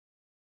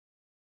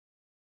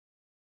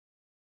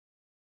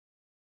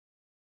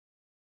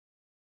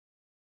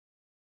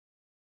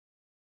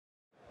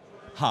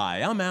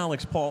Hi, I'm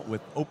Alex Pault with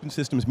Open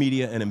Systems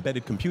Media and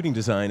Embedded Computing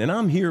Design, and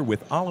I'm here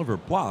with Oliver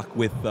Bloch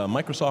with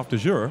Microsoft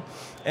Azure.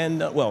 And,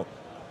 well,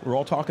 we're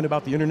all talking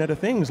about the Internet of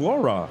Things,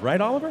 LoRa,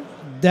 right, Oliver?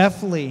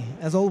 Definitely,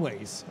 as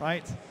always,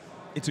 right?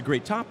 It's a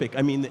great topic.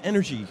 I mean, the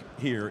energy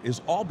here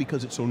is all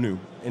because it's so new,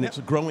 and it's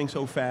growing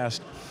so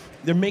fast.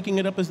 They're making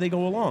it up as they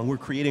go along. We're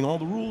creating all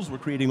the rules, we're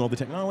creating all the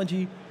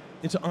technology.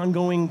 It's an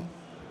ongoing,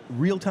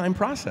 real-time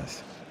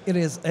process. It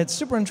is. It's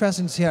super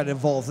interesting to see how it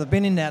evolves. I've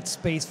been in that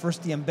space,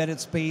 first the embedded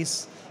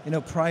space. You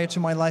know, prior to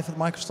my life at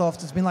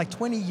Microsoft, it's been like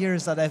 20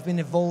 years that I've been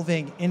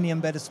evolving in the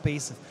embedded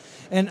space.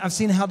 And I've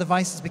seen how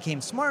devices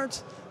became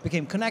smart,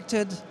 became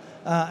connected,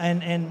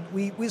 and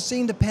we're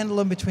seeing the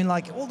pendulum between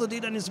like all the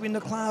data needs to be in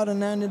the cloud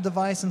and then in the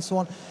device and so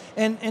on.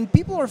 And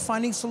people are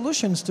finding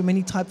solutions to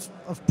many types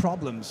of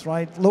problems,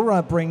 right?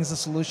 LoRa brings a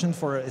solution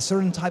for a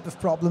certain type of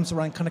problems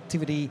around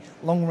connectivity,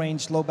 long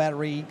range, low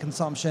battery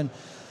consumption.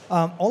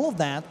 All of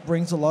that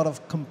brings a lot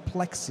of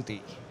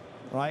complexity,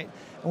 right?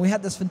 And we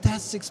had this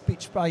fantastic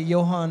speech by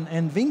Johan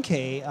and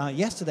Vinke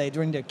yesterday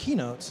during their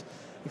keynote,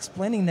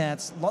 explaining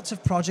that lots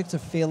of projects are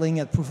failing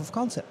at proof of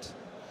concept.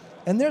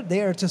 And they're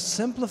there to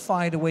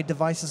simplify the way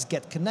devices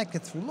get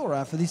connected through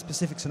LoRa for these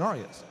specific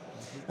scenarios.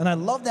 And I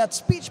love that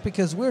speech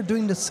because we're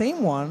doing the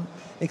same one,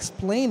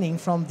 explaining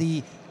from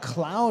the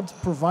cloud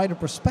provider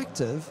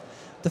perspective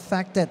the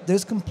fact that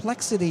there's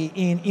complexity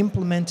in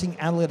implementing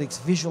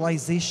analytics,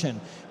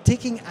 visualization,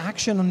 taking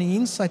action on the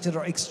insights that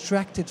are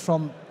extracted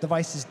from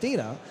devices'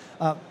 data.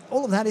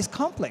 All of that is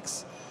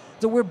complex.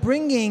 So we're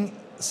bringing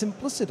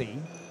simplicity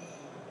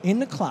in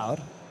the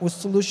cloud with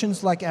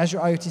solutions like Azure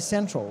IoT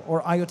Central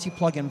or IoT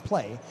Plug and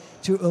Play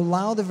to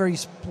allow the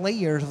various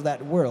players of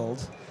that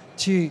world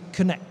to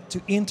connect,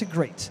 to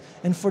integrate,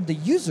 and for the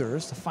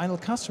users, the final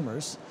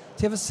customers,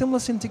 to have a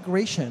seamless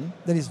integration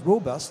that is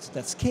robust,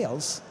 that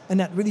scales, and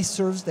that really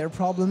serves their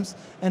problems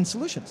and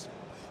solutions.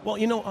 Well,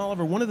 you know,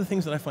 Oliver, one of the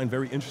things that I find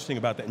very interesting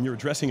about that, and you're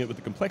addressing it with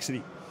the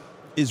complexity,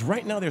 is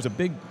right now there's a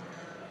big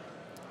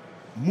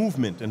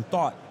movement and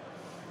thought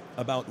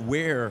about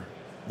where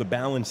the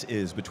balance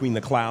is between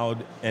the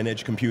cloud and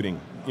edge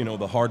computing. You know,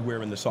 the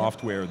hardware and the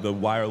software, the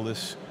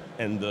wireless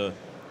and the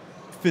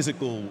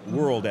physical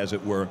world, as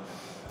it were.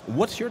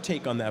 What's your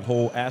take on that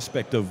whole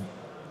aspect of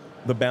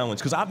the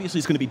balance? Because obviously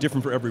it's going to be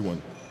different for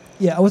everyone.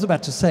 Yeah, I was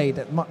about to say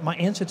that my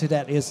answer to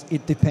that is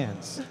it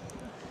depends.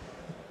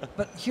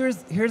 But here's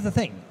the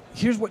thing.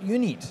 Here's what you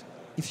need.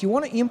 If you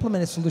want to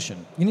implement a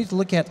solution, you need to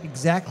look at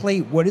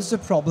exactly what is the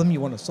problem you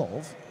want to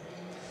solve,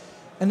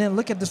 and then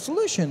look at the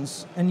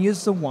solutions and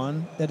use the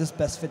one that is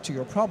best fit to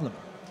your problem.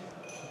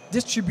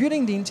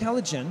 Distributing the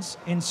intelligence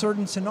in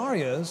certain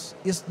scenarios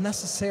is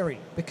necessary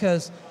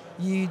because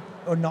you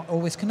are not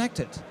always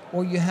connected,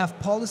 or you have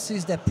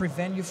policies that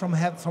prevent you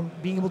from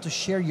being able to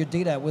share your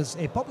data with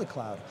a public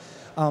cloud.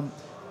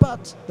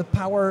 But the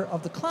power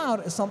of the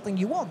cloud is something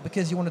you want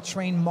because you want to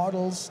train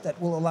models that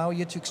will allow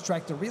you to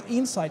extract the real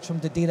insights from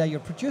the data you're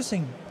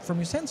producing from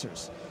your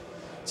sensors.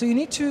 So you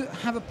need to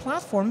have a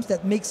platform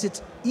that makes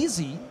it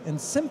easy and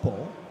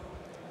simple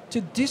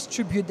to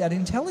distribute that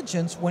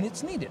intelligence when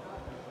it's needed.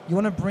 You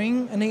want to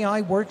bring an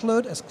AI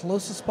workload as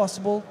close as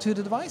possible to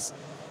the device.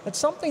 That's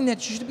something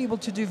that you should be able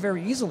to do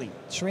very easily.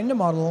 Train the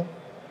model,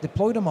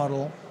 deploy the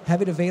model,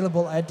 have it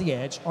available at the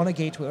edge on a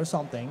gateway or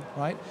something,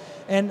 right?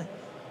 And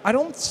I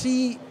don't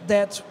see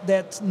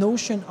that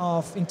notion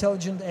of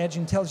intelligent edge,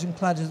 intelligent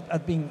cloud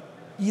as being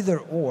either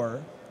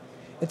or.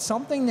 It's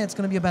something that's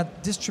going to be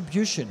about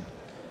distribution,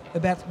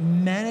 about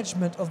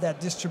management of that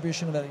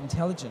distribution of that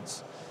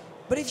intelligence.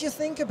 But if you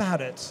think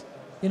about it,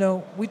 you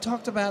know, we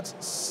talked about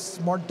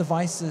smart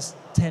devices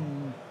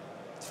 10,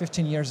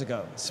 15 years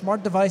ago.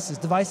 Smart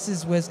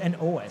devices with an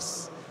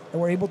OS that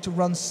were able to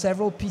run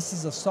several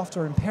pieces of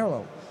software in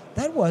parallel.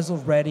 That was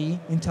already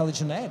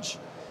intelligent edge.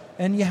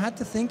 And you had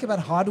to think about,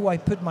 how do I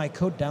put my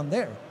code down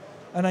there?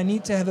 And I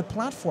need to have a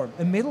platform,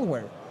 a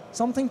middleware,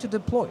 something to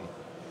deploy.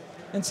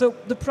 And so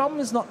the problem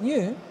is not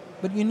new,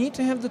 but you need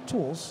to have the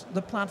tools,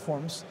 the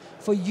platforms,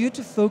 for you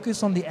to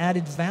focus on the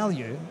added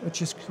value,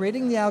 which is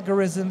creating the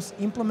algorithms,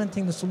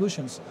 implementing the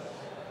solutions,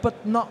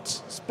 but not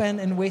spend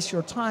and waste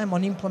your time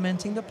on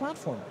implementing the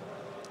platform.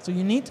 So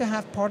you need to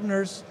have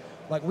partners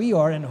like we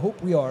are, and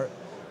hope we are,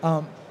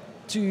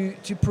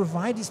 to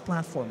provide these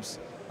platforms.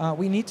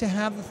 We need to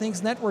have the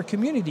things, network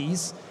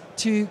communities,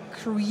 to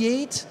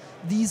create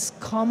these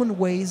common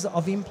ways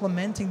of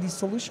implementing these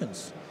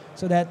solutions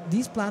so that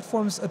these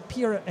platforms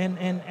appear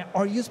and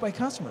are used by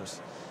customers.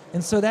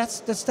 And so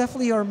that's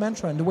definitely our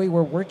mantra and the way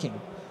we're working.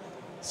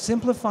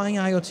 Simplifying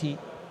IoT,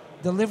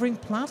 delivering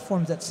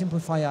platforms that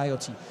simplify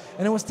IoT.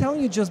 And I was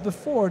telling you just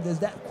before, there's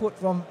that quote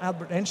from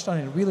Albert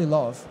Einstein I really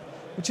love,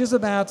 which is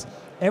about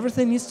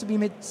everything needs to be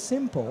made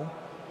simple,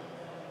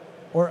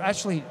 or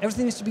actually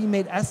everything needs to be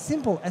made as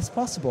simple as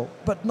possible,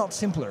 but not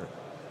simpler.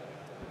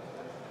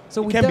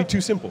 So it can't be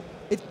too simple.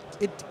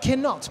 It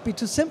cannot be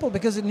too simple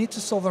because it needs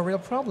to solve a real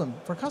problem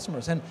for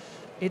customers. And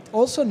it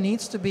also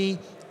needs to be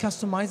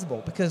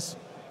customizable because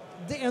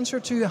the answer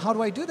to how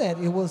do I do that,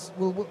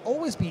 will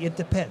always be it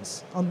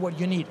depends on what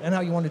you need and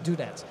how you want to do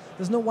that.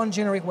 There's no one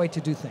generic way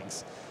to do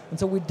things. And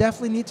so we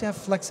definitely need to have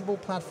flexible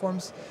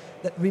platforms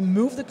that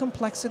remove the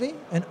complexity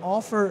and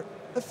offer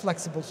a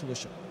flexible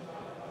solution.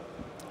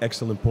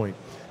 Excellent point.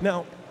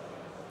 Now,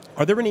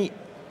 are there any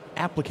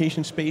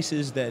application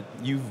spaces that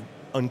you've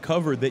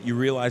uncovered that you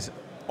realize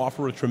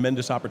offer a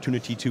tremendous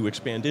opportunity to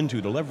expand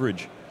into, to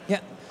leverage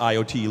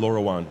IoT,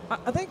 LoRaWAN?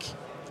 I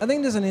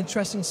think there's an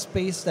interesting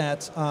space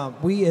that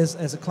we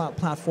as a cloud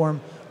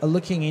platform are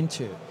looking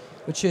into,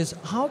 which is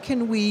how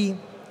can we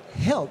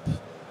help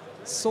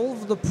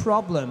solve the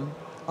problem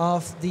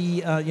of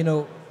the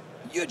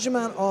huge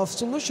amount of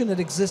solution that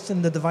exists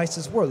in the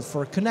devices world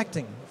for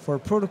connecting, for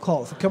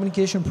protocol, for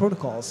communication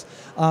protocols,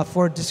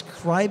 for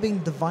describing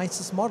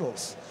devices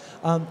models.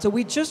 So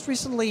we just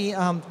recently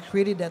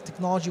created that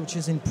technology, which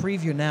is in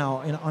preview now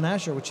on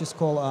Azure, which is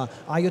called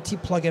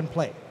IoT Plug and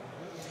Play.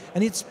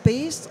 And it's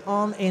based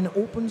on an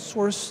open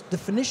source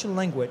definition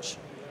language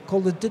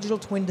called the Digital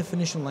Twin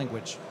Definition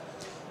Language.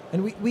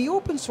 And we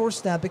open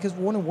source that because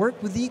we want to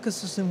work with the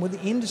ecosystem, with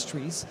the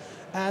industries,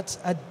 at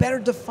better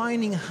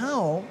defining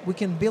how we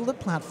can build a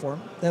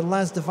platform that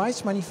allows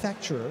device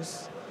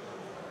manufacturers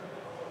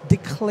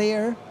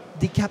declare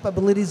the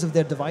capabilities of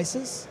their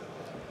devices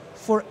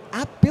for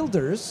app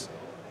builders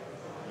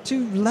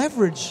to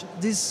leverage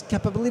these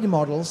capability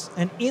models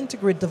and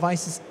integrate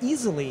devices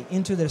easily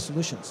into their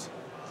solutions.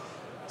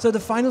 So the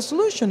final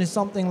solution is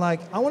something like,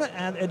 I want to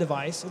add a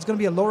device, it's going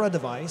to be a LoRa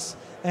device,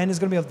 and it's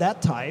going to be of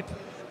that type,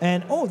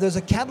 and oh, there's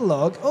a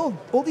catalog, oh,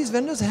 all these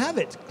vendors have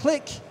it,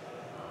 click,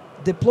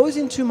 deploys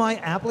into my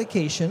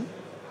application,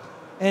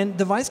 and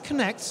device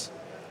connects.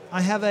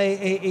 I have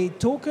a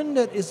token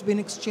that is being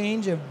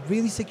exchanged, a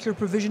really secure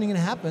provisioning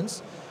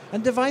happens,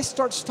 and device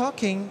starts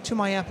talking to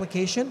my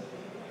application,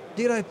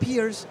 data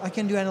appears, I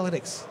can do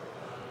analytics.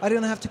 I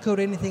don't have to code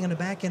anything on the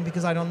back end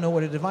because I don't know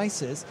what a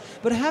device is.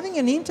 But having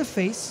an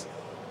interface,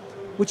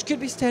 which could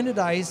be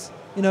standardized,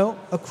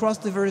 across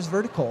the various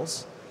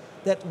verticals,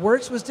 that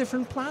works with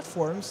different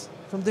platforms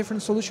from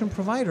different solution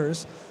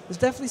providers, is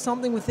definitely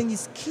something we think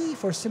is key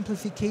for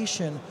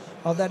simplification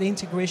of that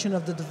integration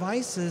of the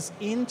devices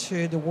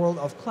into the world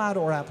of cloud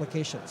or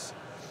applications.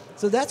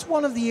 So that's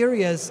one of the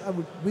areas I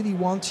would really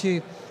want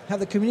to have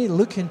the community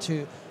look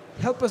into,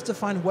 help us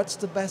define what's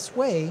the best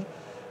way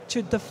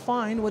to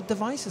define what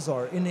devices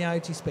are in the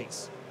IoT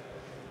space.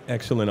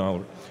 Excellent,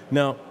 Oliver.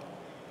 Now,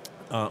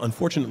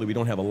 unfortunately, we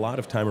don't have a lot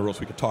of time, or else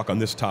we could talk on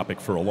this topic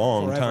for a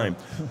long time.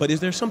 But is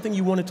there something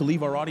you wanted to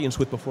leave our audience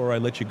with before I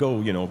let you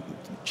go,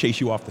 chase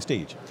you off the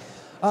stage?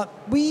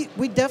 We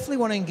definitely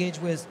want to engage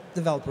with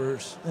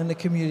developers and the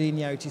community in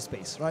the IoT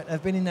space, right?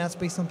 I've been in that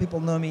space, some people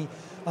know me.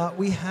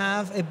 We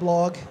have a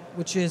blog,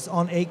 which is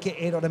on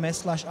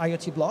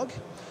aka.ms/IoT blog,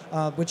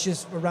 which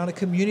is around a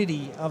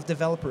community of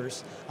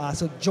developers.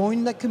 So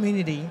join that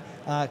community,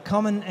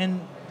 come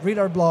and read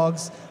our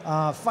blogs,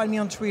 find me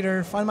on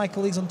Twitter, find my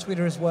colleagues on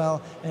Twitter as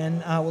well,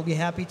 and we'll be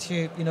happy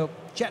to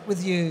chat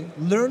with you,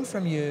 learn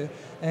from you,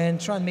 and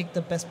try and make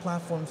the best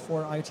platform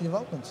for IoT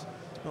development.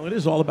 Well, it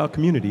is all about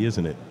community,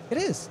 isn't it? It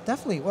is,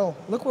 definitely. Well,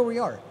 look where we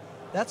are.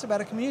 That's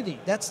about a community.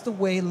 That's the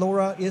way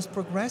LoRa is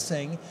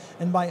progressing,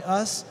 and by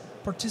us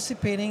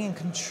participating and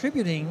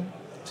contributing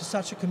to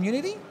such a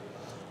community,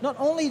 not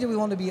only do we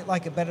want to be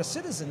like a better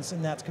citizens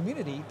in that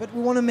community, but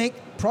we want to make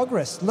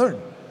progress,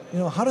 learn.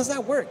 How does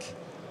that work?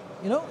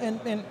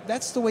 And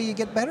that's the way you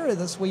get better.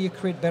 That's the way you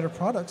create better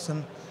products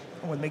and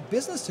we make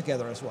business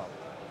together as well.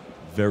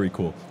 Very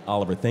cool.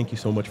 Oliver, thank you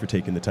so much for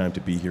taking the time to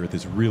be here at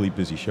this really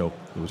busy show.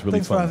 It was really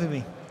fun. Thanks for having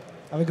me.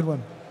 Have a good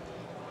one.